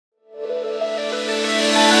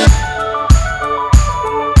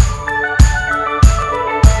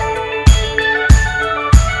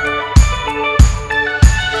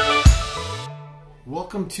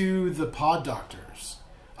to ThePODdoctors.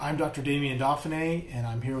 I'm Dr. Damien Dauphinee, and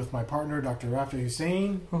I'm here with my partner, Dr. Raafae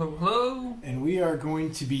Hussain. Hello, hello. And we are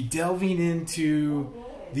going to be delving into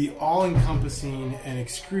the all-encompassing and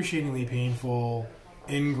excruciatingly painful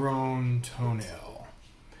ingrown toenail.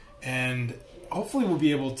 And hopefully we'll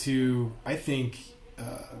be able to, I think,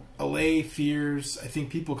 allay fears. I think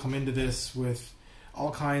people come into this with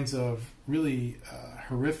all kinds of really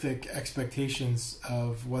horrific expectations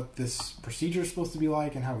of what this procedure is supposed to be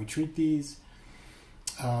like and how we treat these.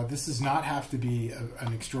 This does not have to be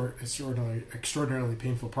an extraordinarily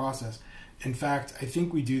painful process. In fact, I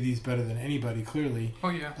think we do these better than anybody, clearly. Oh,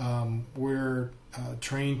 yeah. We're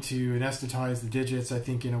trained to anesthetize the digits, I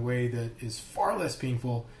think, in a way that is far less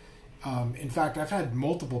painful. In fact, I've had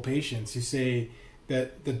multiple patients who say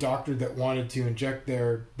that the doctor that wanted to inject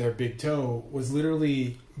their big toe was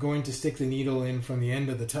literally going to stick the needle in from the end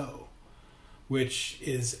of the toe, which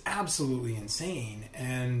is absolutely insane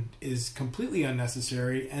and is completely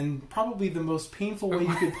unnecessary and probably the most painful way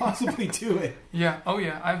you could possibly do it. Yeah. Oh,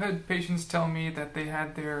 yeah. I've had patients tell me that they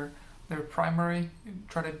had their primary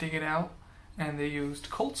try to dig it out, and they used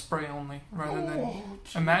cold spray only rather than...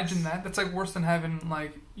 Imagine that. That's like worse than having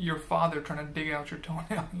like your father trying to dig out your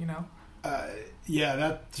toenail, you know? Yeah,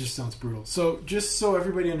 that just sounds brutal. So just so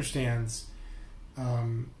everybody understands,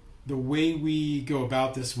 the way we go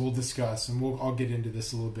about this, we'll discuss, and I'll get into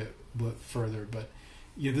this a little bit further. But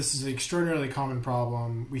this is an extraordinarily common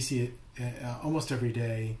problem. We see it almost every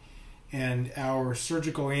day, and our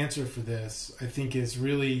surgical answer for this, I think, is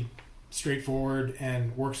really straightforward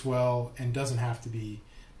and works well and doesn't have to be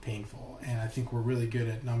painful. And I think we're really good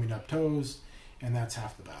at numbing up toes, and that's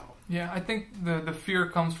half the battle. Yeah, I think the fear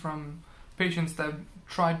comes from patients that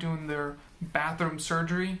try doing their bathroom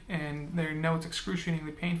surgery and they know it's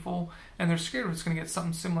excruciatingly painful and they're scared it's going to get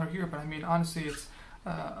something similar here. But I mean, honestly, it's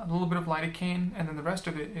a little bit of lidocaine and then the rest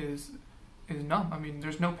of it is numb. I mean,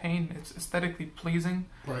 there's no pain. It's aesthetically pleasing.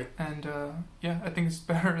 Right. And yeah, I think it's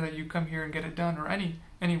better that you come here and get it done, or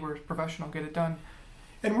anywhere professional get it done.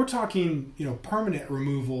 And we're talking, permanent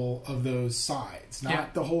removal of those sides,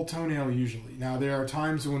 not the whole toenail usually. Now, there are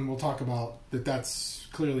times when we'll talk about that's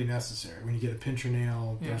clearly necessary. When you get a pincher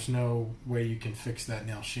nail, there's no way you can fix that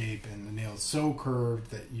nail shape, and the nail is so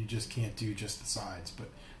curved that you just can't do just the sides.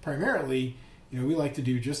 But primarily, we like to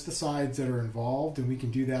do just the sides that are involved, and we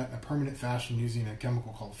can do that in a permanent fashion using a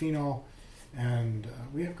chemical called phenol, and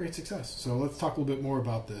we have great success. So let's talk a little bit more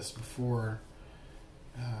about this before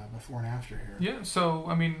and after here. Yeah, so,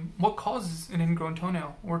 I mean, what causes an ingrown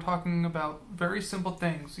toenail? We're talking about very simple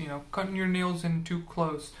things, cutting your nails in too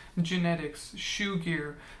close, genetics, shoe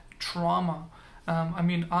gear, trauma. I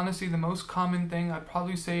mean, honestly, the most common thing I'd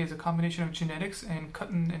probably say is a combination of genetics and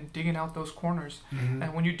cutting and digging out those corners. Mm-hmm.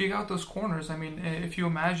 And when you dig out those corners, I mean, if you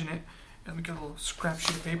imagine it, let me get a little scrap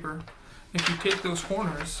sheet of paper. If you take those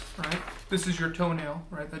corners, right, this is your toenail,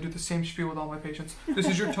 right? I do the same spiel with all my patients. This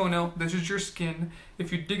is your toenail, this is your skin.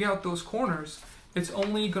 If you dig out those corners, it's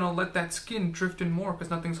only going to let that skin drift in more because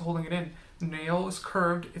nothing's holding it in. The nail is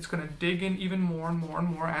curved, it's going to dig in even more and more and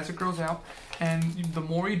more as it grows out. And the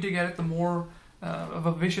more you dig at it, the more of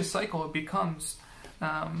a vicious cycle it becomes.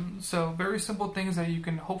 So very simple things that you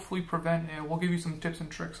can hopefully prevent, and we'll give you some tips and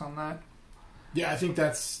tricks on that. Yeah, I think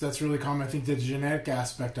that's really common. I think the genetic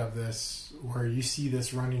aspect of this, where you see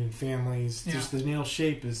this running in families, just the nail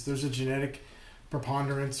shape there's a genetic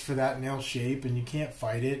preponderance for that nail shape, and you can't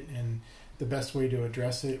fight it. And the best way to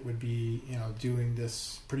address it would be, doing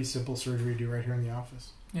this pretty simple surgery we do right here in the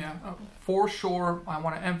office. Yeah, for sure. I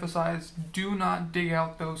want to emphasize: do not dig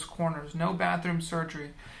out those corners. No bathroom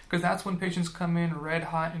surgery, because that's when patients come in red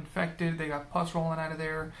hot, infected. They got pus rolling out of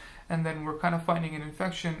there. And then we're kind of fighting an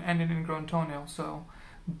infection and an ingrown toenail. So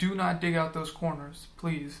do not dig out those corners,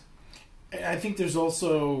 please. I think there's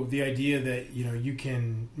also the idea that, you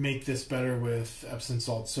can make this better with Epsom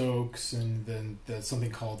salt soaks, and then there's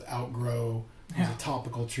something called outgrow as a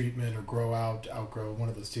topical treatment, or outgrow, one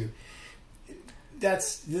of those two.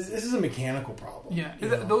 This is a mechanical problem. Yeah,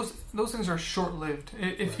 those things are short-lived.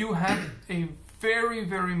 If you have a very,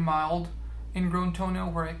 very mild ingrown toenail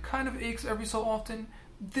where it kind of aches every so often,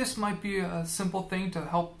 this might be a simple thing to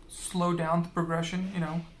help slow down the progression,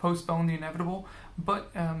 postpone the inevitable.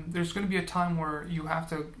 But there's going to be a time where you have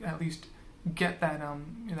to at least get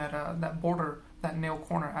that border, that nail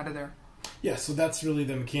corner out of there. Yeah, so that's really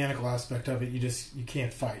the mechanical aspect of it. You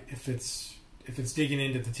can't fight. If it's digging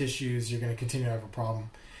into the tissues, you're going to continue to have a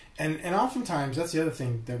problem. And oftentimes, that's the other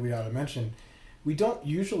thing that we ought to mention. We don't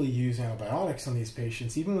usually use antibiotics on these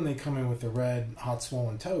patients, even when they come in with a red, hot,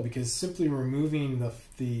 swollen toe, because simply removing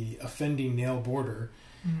the offending nail border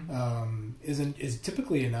is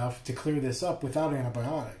typically enough to clear this up without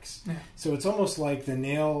antibiotics. Yeah. So it's almost like the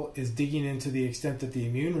nail is digging in to the extent that the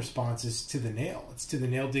immune response is to the nail. It's to the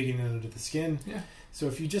nail digging into the skin. Yeah. So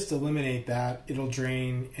if you just eliminate that, it'll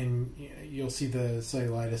drain, and you'll see the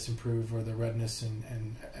cellulitis improve, or the redness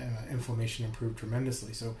and inflammation improve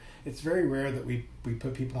tremendously. So it's very rare that we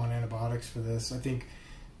put people on antibiotics for this. I think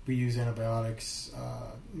we use antibiotics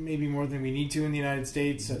maybe more than we need to in the United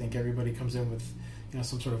States. I think everybody comes in with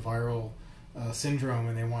some sort of viral syndrome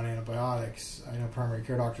and they want antibiotics. I know primary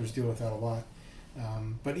care doctors deal with that a lot.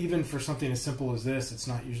 But even for something as simple as this, it's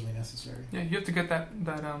not usually necessary. Yeah, you have to get that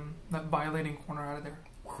violating corner out of there.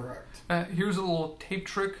 Correct. Here's a little tape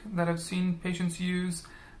trick that I've seen patients use.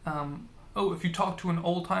 If you talk to an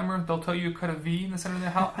old timer, they'll tell you to cut a V in the center there.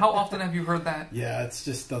 How often have you heard that? Yeah, it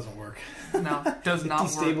just doesn't work. No, it does not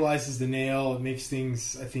work. It destabilizes the nail. It makes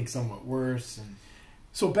things, I think, somewhat worse. And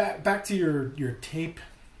so back to your tape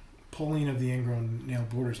pulling of the ingrown nail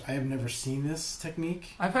borders. I have never seen this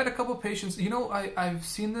technique. I've had a couple of patients. I've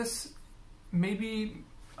seen this maybe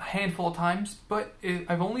a handful of times, but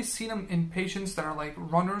I've only seen them in patients that are like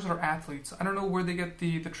runners or athletes. I don't know where they get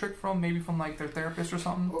the trick from. Maybe from like their therapist or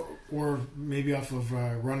something, or maybe off of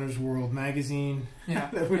Runner's World magazine. Yeah,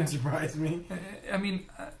 that wouldn't surprise me. I mean,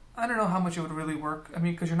 I don't know how much it would really work. I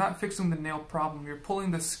mean, because you're not fixing the nail problem. You're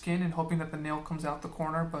pulling the skin and hoping that the nail comes out the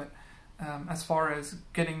corner, but as far as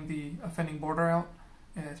getting the offending border out,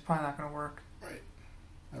 it's probably not going to work. Right.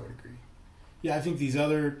 I would agree. Yeah, I think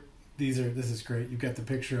this is great. You've got the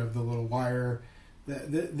picture of the little wire.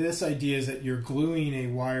 This idea is that you're gluing a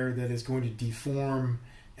wire that is going to deform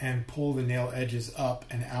and pull the nail edges up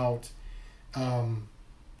and out.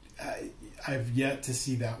 I've yet to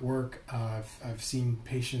see that work. I've seen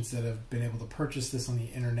patients that have been able to purchase this on the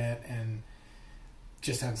internet and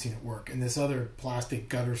just haven't seen it work. And this other plastic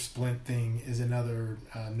gutter splint thing is another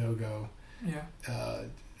no-go. Yeah.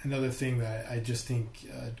 Another thing that I just think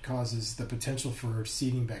causes the potential for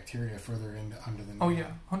seeding bacteria further under the nail. Oh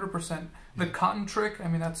yeah, 100%. The cotton trick, I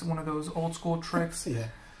mean, that's one of those old school tricks. Yeah.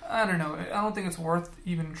 I don't know. I don't think it's worth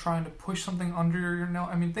even trying to push something under your nail.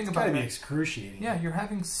 I mean, think about it. It's gotta be excruciating. Yeah, you're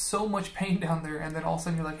having so much pain down there, and then all of a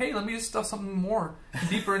sudden you're like, hey, let me just stuff something more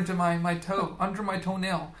deeper into my toe, under my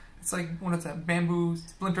toenail. It's like, what is that, bamboo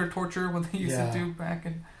splinter torture, what they used to do back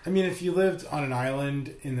in... I mean, if you lived on an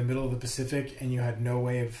island in the middle of the Pacific and you had no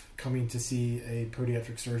way of coming to see a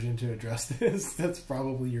podiatric surgeon to address this, that's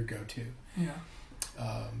probably your go-to. Yeah.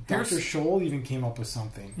 Dr. Scholl even came up with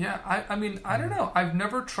something. Yeah, I mean, I don't know. I've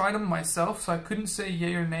never tried them myself, so I couldn't say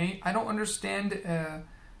yay or nay. I don't understand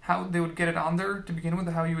how they would get it on there to begin with,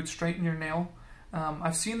 how you would straighten your nail.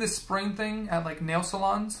 I've seen this spring thing at like nail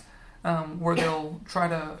salons where they'll try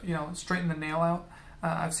to, straighten the nail out.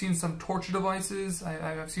 I've seen some torture devices.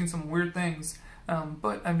 I've seen some weird things,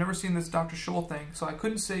 but I've never seen this Dr. Scholl thing, so I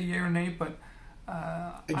couldn't say yay or nay, but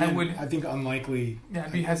again, I think unlikely. Yeah,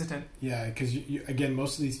 I'd be hesitant. Yeah, because again,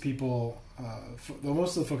 most of these people,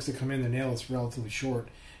 most of the folks that come in, their nail is relatively short,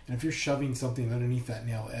 and if you're shoving something underneath that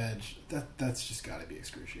nail edge, that's just got to be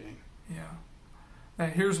excruciating. Yeah.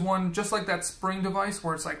 Here's one just like that spring device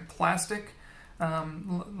where it's like plastic.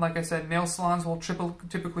 Like I said, nail salons will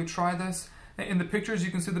typically try this. In the pictures,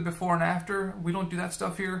 you can see the before and after. We don't do that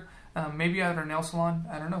stuff here. Maybe at our nail salon.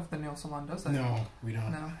 I don't know if the nail salon does that. No, we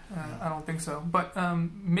don't. No, I don't think so. But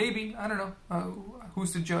maybe, I don't know.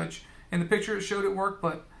 Who's to judge? In the picture, it showed it worked,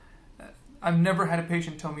 but I've never had a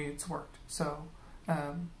patient tell me it's worked. So,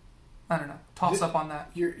 I don't know. Toss up on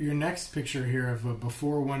that. Your next picture here of a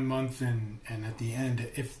before 1 month and at the end,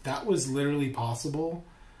 if that was literally possible,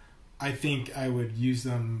 I think I would use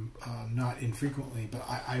them not infrequently, but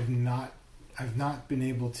I've not been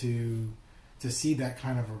able to see that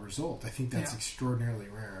kind of a result. I think that's extraordinarily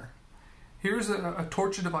rare. Here's a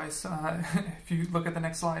torture device. If you look at the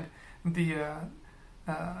next slide, the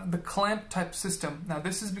clamp type system. Now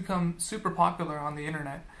this has become super popular on the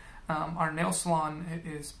internet. Our nail salon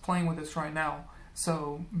is playing with this right now.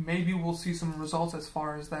 So maybe we'll see some results as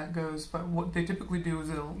far as that goes. But what they typically do is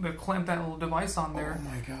they'll clamp that little device on there. Oh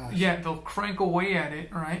my gosh. Yeah, they'll crank away at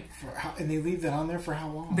it, right? And they leave that on there for how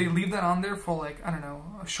long? They leave that on there for like, I don't know,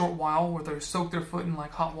 a short while where they soak their foot in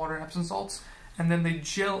like hot water and Epsom salts. And then they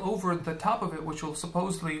gel over the top of it, which will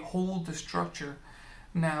supposedly hold the structure.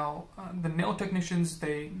 Now, the nail technicians,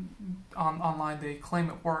 online, they claim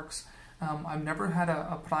it works. I've never had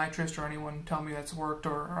a podiatrist or anyone tell me that's worked,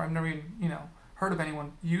 or I've never even, heard of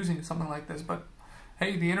anyone using something like this. But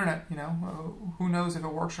hey, the internet, who knows if it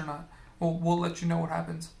works or not. We'll let you know what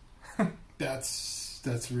happens.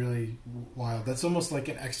 That's really wild. That's almost like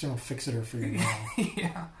an external fixator for your nail.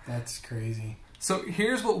 Yeah. That's crazy. So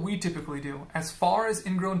here's what we typically do. As far as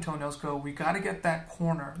ingrown toenails go, we got to get that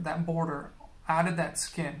corner, that border, out of that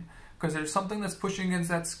skin, because there's something that's pushing against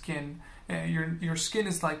that skin. Your skin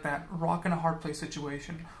is like that rock and a hard place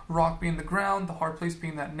situation. Rock being the ground, the hard place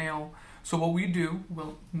being that nail. So what we do,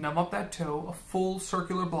 we'll numb up that toe, a full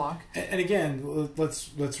circular block. And again,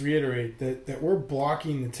 let's reiterate that we're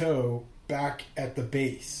blocking the toe back at the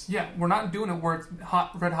base. Yeah, we're not doing it where it's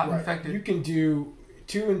red hot, infected. You can do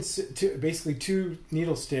basically two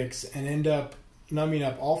needle sticks and end up numbing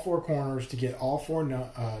up all four corners to get all four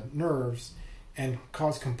nerves and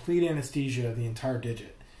cause complete anesthesia of the entire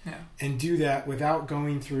digit. Yeah. And do that without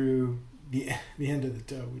going through the end of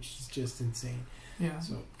the toe, which is just insane. Yeah.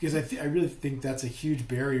 So because I really think that's a huge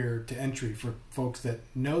barrier to entry for folks that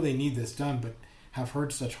know they need this done, but have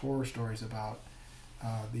heard such horror stories about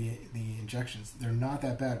the injections. They're not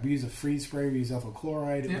that bad. We use a freeze spray. We use ethyl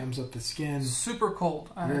chloride. It numbs up the skin. Super cold.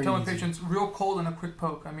 I tell my patients, real cold and a quick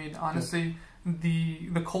poke. I mean, honestly, the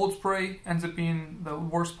cold spray ends up being the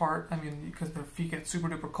worst part. I mean, because their feet get super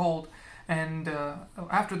duper cold, and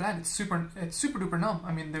after that, it's super duper numb.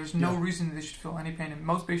 I mean, there's no reason they should feel any pain. And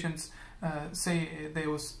most patients say they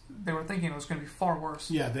were thinking it was going to be far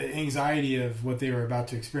worse. Yeah, the anxiety of what they were about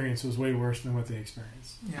to experience was way worse than what they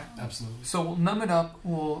experienced. Yeah, absolutely. So we'll numb it up.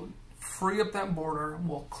 We'll free up that border.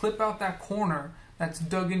 We'll clip out that corner that's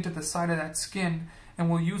dug into the side of that skin,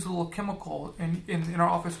 and we'll use a little chemical. In our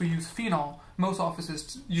office, we use phenol. Most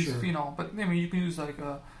offices use phenol, but I mean, you can use like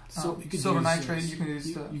silver nitrate. You can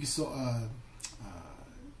use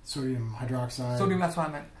sodium hydroxide. Sodium, that's what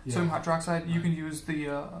I meant. Yeah. Sodium hydroxide. You can use the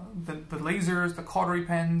lasers, the cautery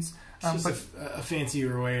pens. It's just a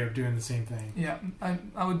fancier way of doing the same thing. Yeah,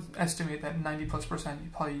 I would estimate that 90+% you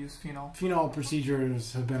probably use phenol. Phenol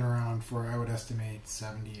procedures have been around for, I would estimate,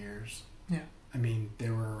 70 years. Yeah. I mean, they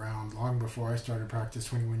were around long before I started practice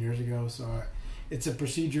 21 years ago, so it's a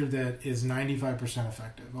procedure that is 95%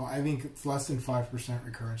 effective. Well, I think it's less than 5%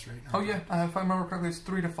 recurrence rate. Oh yeah, if I remember correctly, it's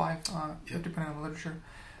 3 to 5, depending on the literature.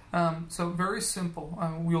 So very simple.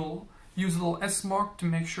 We'll use a little S mark to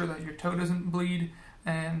make sure that your toe doesn't bleed,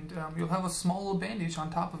 and you'll have a small little bandage on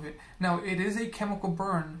top of it. Now, it is a chemical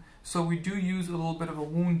burn, so we do use a little bit of a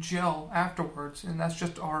wound gel afterwards, and that's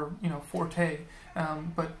just our forte.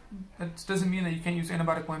 But that doesn't mean that you can't use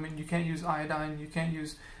antibiotic ointment, you can't use iodine, you can't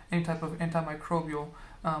use any type of antimicrobial.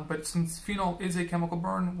 But since phenol is a chemical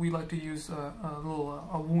burn, we like to use a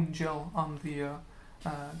wound gel on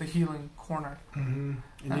the healing corner.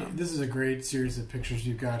 Mm-hmm. And this is a great series of pictures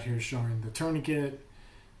you've got here showing the tourniquet,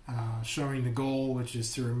 showing the goal, which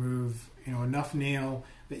is to remove enough nail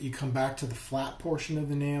that you come back to the flat portion of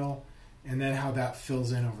the nail, and then how that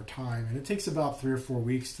fills in over time. And it takes about 3 or 4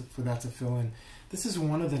 weeks for that to fill in. This is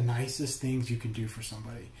one of the nicest things you can do for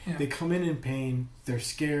somebody. Yeah. They come in pain, they're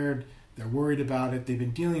scared, they're worried about it, they've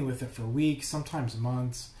been dealing with it for weeks, sometimes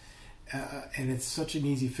months, and it's such an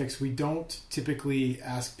easy fix. We don't typically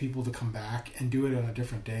ask people to come back and do it on a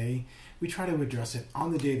different day. We try to address it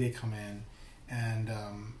on the day they come in, and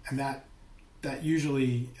that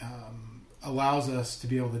usually allows us to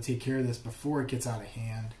be able to take care of this before it gets out of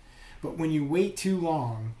hand. But when you wait too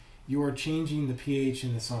long, you are changing the pH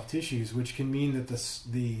in the soft tissues, which can mean that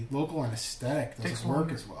the local anesthetic doesn't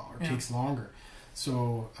work as well, or takes longer.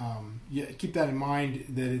 So keep that in mind,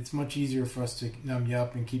 that it's much easier for us to numb you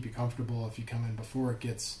up and keep you comfortable if you come in before it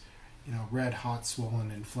gets red, hot, swollen,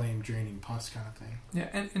 inflamed, draining pus kind of thing. Yeah,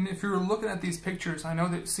 and if you're looking at these pictures, I know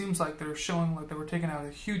that it seems like they're showing like they were taking out a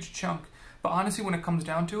huge chunk, but honestly, when it comes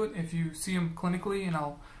down to it, if you see them clinically, and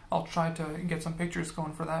I'll try to get some pictures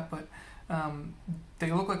going for that, but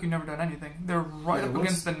they look like you've never done anything. They're right up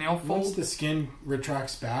against the nail fold. Once the skin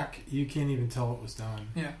retracts back, you can't even tell it was done.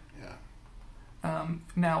 Yeah.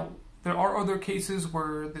 Now, there are other cases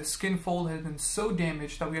where the skin fold has been so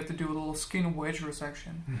damaged that we have to do a little skin wedge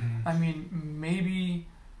resection. Mm-hmm. I mean, maybe,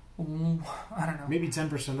 I don't know. Maybe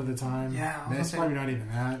 10% of the time. Yeah. That's probably not even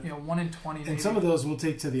that. 1 in 20 maybe. And some of those we'll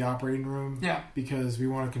take to the operating room. Yeah. Because we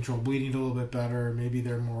want to control bleeding a little bit better. Maybe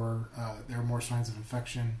there are more signs of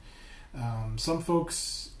infection. Some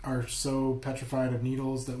folks are so petrified of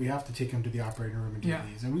needles that we have to take them to the operating room and do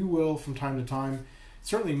these. And we will from time to time.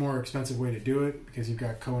 Certainly a more expensive way to do it because you've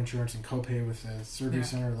got co-insurance and co-pay with the surgery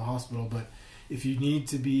center or the hospital. But if you need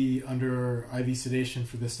to be under IV sedation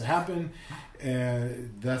for this to happen,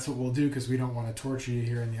 that's what we'll do, because we don't want to torture you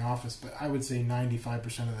here in the office. But I would say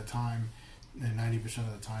 95% of the time, and 90%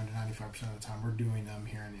 of the time to 95% of the time, we're doing them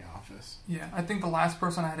here in the office. Yeah, I think the last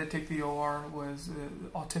person I had to take the OR was an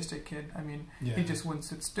autistic kid. I mean, he just wouldn't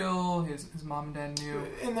sit still. His mom and dad knew.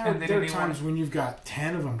 And there are times when you've got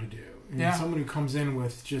 10 of them to do. Someone who comes in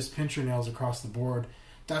with just pincher nails across the board,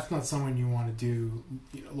 that's not someone you want to do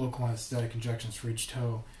local anesthetic injections for each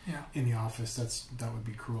toe in the office. That would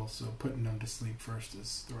be cruel. So putting them to sleep first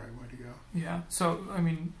is the right way to go. Yeah. So I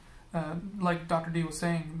mean, like Dr. D was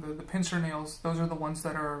saying, the pincer nails, those are the ones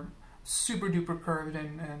that are super duper curved,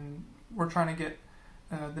 and we're trying to get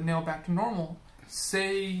the nail back to normal.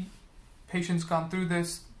 Say patient's gone through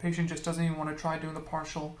this, patient just doesn't even want to try doing the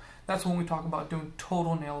partial. That's when we talk about doing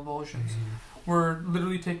total nail avulsions. We're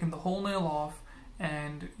literally taking the whole nail off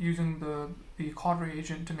and using the cautery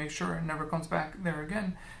agent to make sure it never comes back there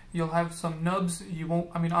again. You'll have some nubs. You won't,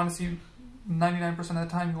 I mean, honestly, 99% of the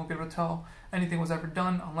time you won't be able to tell anything was ever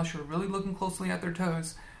done unless you're really looking closely at their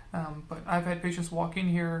toes. But I've had patients walk in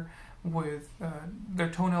here with their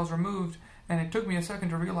toenails removed, and it took me a second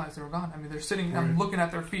to realize they were gone. I mean, they're sitting, I'm looking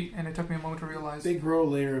at their feet, and it took me a moment to realize. They grow a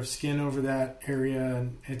layer of skin over that area,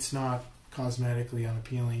 and it's not cosmetically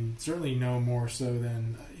unappealing. Certainly no more so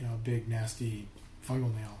than a big, nasty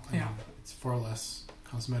fungal nail. I mean, it's far less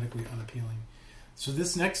cosmetically unappealing. So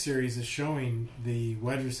this next series is showing the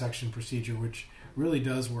wedge resection procedure, which really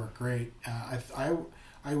does work great.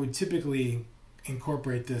 I would typically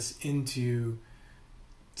incorporate this into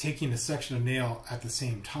taking a section of nail at the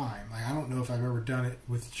same time. Like, I don't know if I've ever done it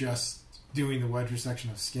with just doing the wedge resection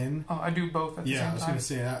of skin. Oh, I do both at the same time. Yeah, I was going to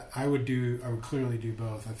say that. I would clearly do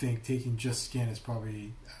both. I think taking just skin is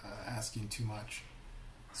probably asking too much.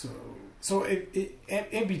 So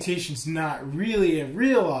amputation's not really a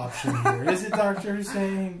real option here, is it, Dr.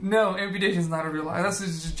 Hussain? No, amputation's not a real option. That's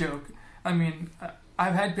just a joke. I mean,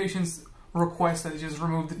 I've had patients request that they just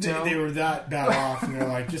remove the toe. They were that bad off, and they're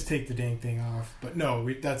like, just take the dang thing off. But no,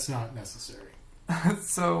 that's not necessary.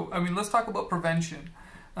 So, I mean, let's talk about prevention.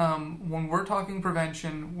 When we're talking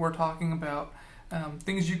prevention, we're talking about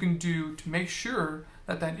things you can do to make sure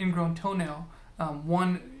that ingrown toenail,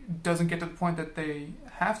 one, doesn't get to the point that they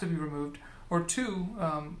have to be removed, or two,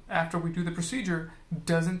 after we do the procedure,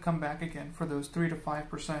 doesn't come back again for those 3 to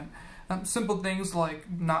 5%. Simple things like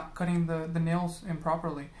not cutting the nails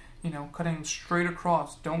improperly, cutting straight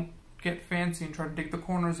across. Don't get fancy and try to dig the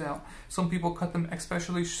corners out. Some people cut them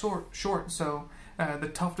especially short, so the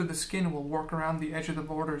tuft of the skin will work around the edge of the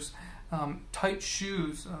borders. Tight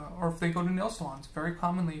shoes, or if they go to nail salons, very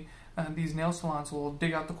commonly these nail salons will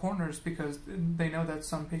dig out the corners because they know that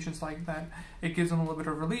some patients like that. It gives them a little bit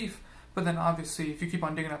of relief, but then obviously if you keep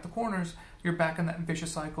on digging out the corners, you're back in that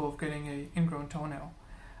vicious cycle of getting an ingrown toenail.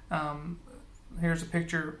 Here's a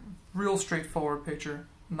picture, real straightforward picture.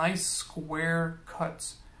 Nice square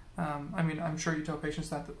cuts. I mean, I'm sure you tell patients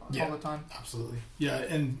that all the time. Absolutely. Yeah,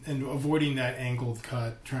 and avoiding that angled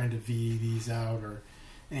cut, trying to V these out or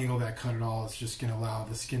angle that cut at all, is just going to allow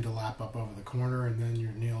the skin to lap up over the corner, and then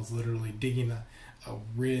your nail's literally digging a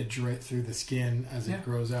ridge right through the skin as it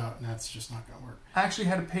grows out, and that's just not going to work. I actually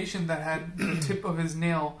had a patient that had the tip of his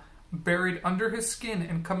nail buried under his skin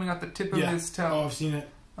and coming out the tip of his toe. Oh, I've seen it.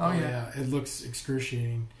 Oh yeah. It looks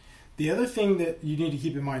excruciating. The other thing that you need to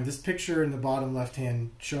keep in mind, this picture in the bottom left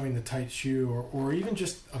hand showing the tight shoe, or even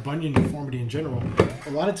just a bunion deformity in general,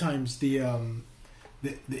 a lot of times the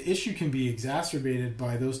issue can be exacerbated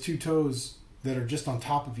by those two toes that are just on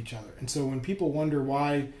top of each other. And so when people wonder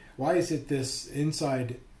why is it this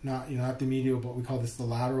inside, not the medial, but we call this the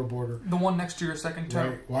lateral border, the one next to your second toe.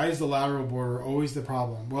 Right. Why is the lateral border always the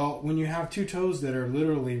problem? Well, when you have two toes that are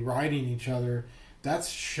literally riding each other, that's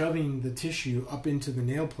shoving the tissue up into the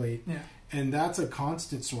nail plate, and that's a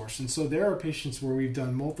constant source. And so there are patients where we've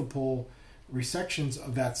done multiple resections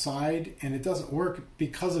of that side, and it doesn't work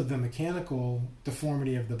because of the mechanical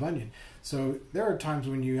deformity of the bunion. So there are times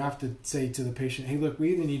when you have to say to the patient, hey, look,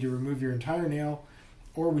 we either need to remove your entire nail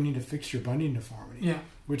or we need to fix your bunion deformity. Yeah.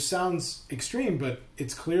 Which sounds extreme, but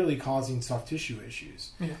it's clearly causing soft tissue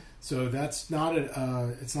issues. Yeah. So that's not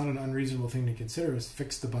it's not an unreasonable thing to consider, is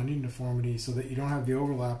fix the bunion deformity so that you don't have the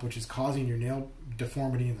overlap which is causing your nail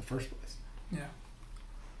deformity in the first place.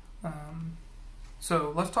 Yeah.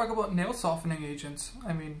 So let's talk about nail softening agents.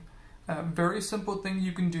 I mean, a very simple thing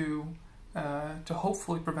you can do to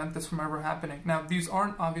hopefully prevent this from ever happening. Now, these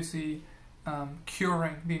aren't obviously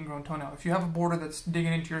curing the ingrown toenail. If you have a border that's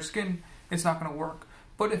digging into your skin, it's not going to work.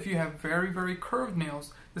 But if you have very, very curved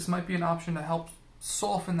nails, this might be an option to help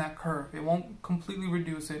soften that curve. It won't completely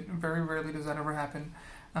reduce it. Very rarely does that ever happen.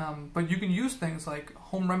 But you can use things like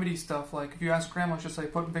home remedy stuff. Like if you ask grandma, she'll say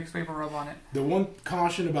put Vicks Vapor Rub on it. The one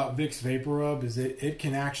caution about Vicks Vapor Rub is it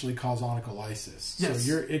can actually cause onycholysis. Yes.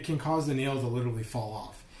 So it can cause the nail to literally fall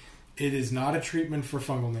off. It is not a treatment for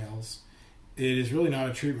fungal nails. it is really not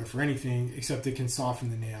a treatment for anything except it can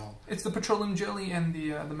soften the nail. It's the petroleum jelly and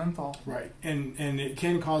the menthol. Right, and it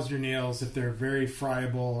can cause your nails, if they're very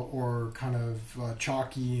friable or kind of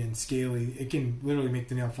chalky and scaly, it can literally make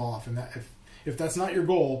the nail fall off. And that if that's not your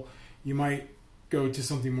goal, you might go to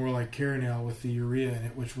something more like Toenail with the urea in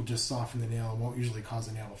it, which will just soften the nail and won't usually cause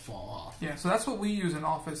the nail to fall off. Yeah, so that's what we use in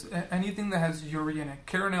office. Anything that has urea in it.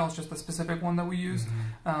 Toenail is just the specific one that we use,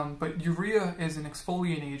 but urea is an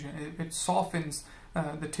exfoliating agent. It softens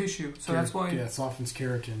the tissue, so that's why. Yeah, it softens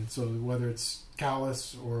keratin. So whether it's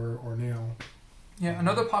callus or nail. Yeah,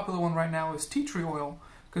 another popular one right now is tea tree oil,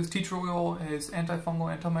 because tea tree oil is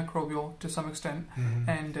antifungal, antimicrobial to some extent,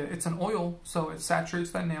 and it's an oil, so it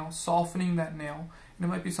saturates that nail, softening that nail, and it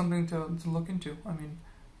might be something to look into. I mean,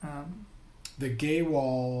 the Gay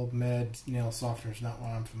Wall Med nail softener is not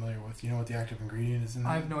one I'm familiar with. You know what the active ingredient is in that?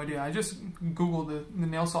 I have no idea. I just googled the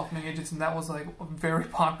nail softening agents, and that was like a very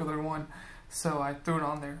popular one, so I threw it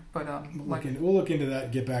on there. But we'll look into that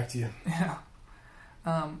and get back to you. Yeah,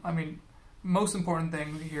 I mean, most important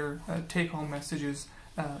thing here, take-home messages.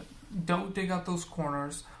 Don't dig out those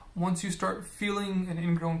corners. Once you start feeling an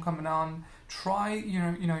ingrown coming on, try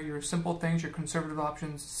your simple things, your conservative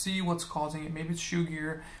options. See what's causing it. Maybe it's shoe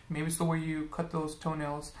gear. Maybe it's the way you cut those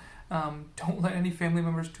toenails. Don't let any family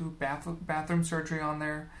members do bathroom surgery on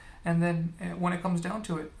there. And then when it comes down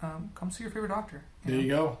to it, come see your favorite doctor. There you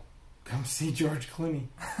go. Come see George Clooney.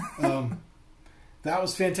 That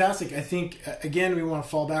was fantastic. I think again we want to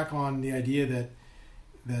fall back on the idea that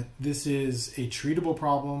this is a treatable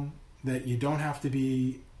problem, that you don't have to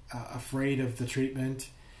be afraid of the treatment,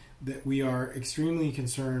 that we are extremely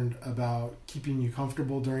concerned about keeping you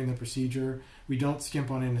comfortable during the procedure. We don't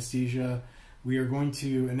skimp on anesthesia. We are going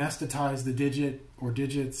to anesthetize the digit or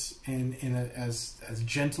digits in as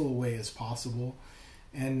gentle a way as possible.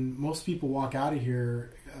 And most people walk out of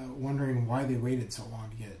here wondering why they waited so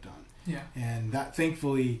long to get it done. Yeah. And that,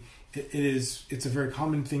 thankfully, it's a very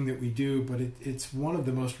common thing that we do, but it's one of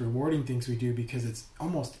the most rewarding things we do, because it's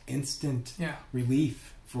almost instant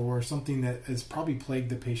relief for something that has probably plagued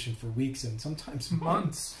the patient for weeks and sometimes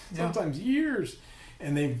months, sometimes years,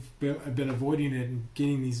 and they've been avoiding it and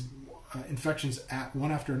getting these infections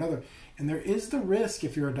one after another. And there is the risk,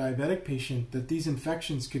 if you're a diabetic patient, that these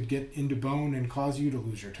infections could get into bone and cause you to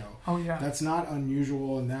lose your toe. Oh yeah, that's not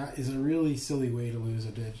unusual, and that is a really silly way to lose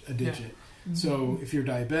a digit. Yeah. So if you're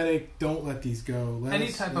diabetic, don't let these go.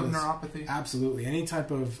 Any type of neuropathy. Absolutely. Any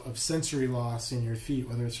type of sensory loss in your feet,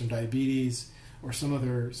 whether it's from diabetes or some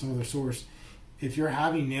other source. If you're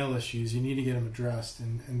having nail issues, you need to get them addressed,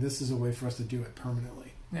 and this is a way for us to do it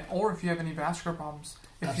permanently. Yeah, or if you have any vascular problems.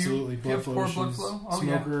 Absolutely. Blood flow issues,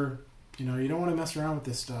 smoker, you don't want to mess around with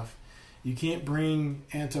this stuff. You can't bring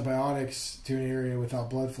antibiotics to an area without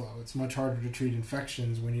blood flow. It's much harder to treat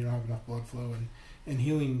infections when you don't have enough blood flow, and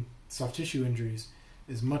healing soft tissue injuries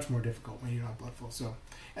is much more difficult when you don't have blood flow. So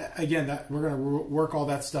again, we're going to work all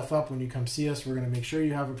that stuff up when you come see us. We're going to make sure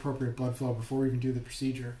you have appropriate blood flow before we even do the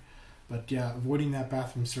procedure. But yeah, avoiding that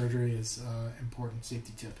bathroom surgery is an important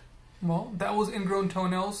safety tip. Well, that was Ingrown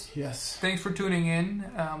Toenails. Yes. Thanks for tuning in.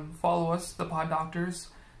 Follow us, ThePODdoctors.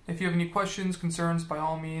 If you have any questions, concerns, by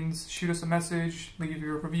all means, shoot us a message, leave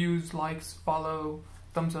your reviews, likes, follow,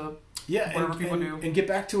 thumbs up. Yeah, whatever people do. And get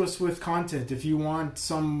back to us with content. If you want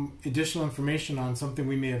some additional information on something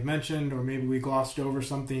we may have mentioned, or maybe we glossed over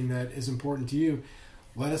something that is important to you,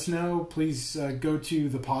 let us know. Please go to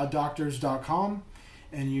ThePODdoctors.com,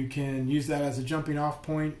 and you can use that as a jumping off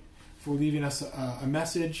point for leaving us a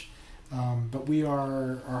message. But we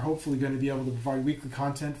are hopefully going to be able to provide weekly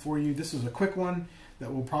content for you. This was a quick one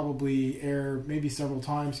that will probably air maybe several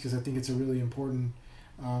times, because I think it's a really important,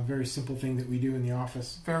 very simple thing that we do in the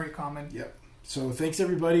office. Very common. Yep. So thanks,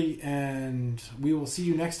 everybody, and we will see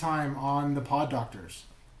you next time on The PODdoctors.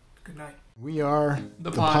 Good night. We are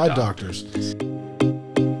The PODdoctors.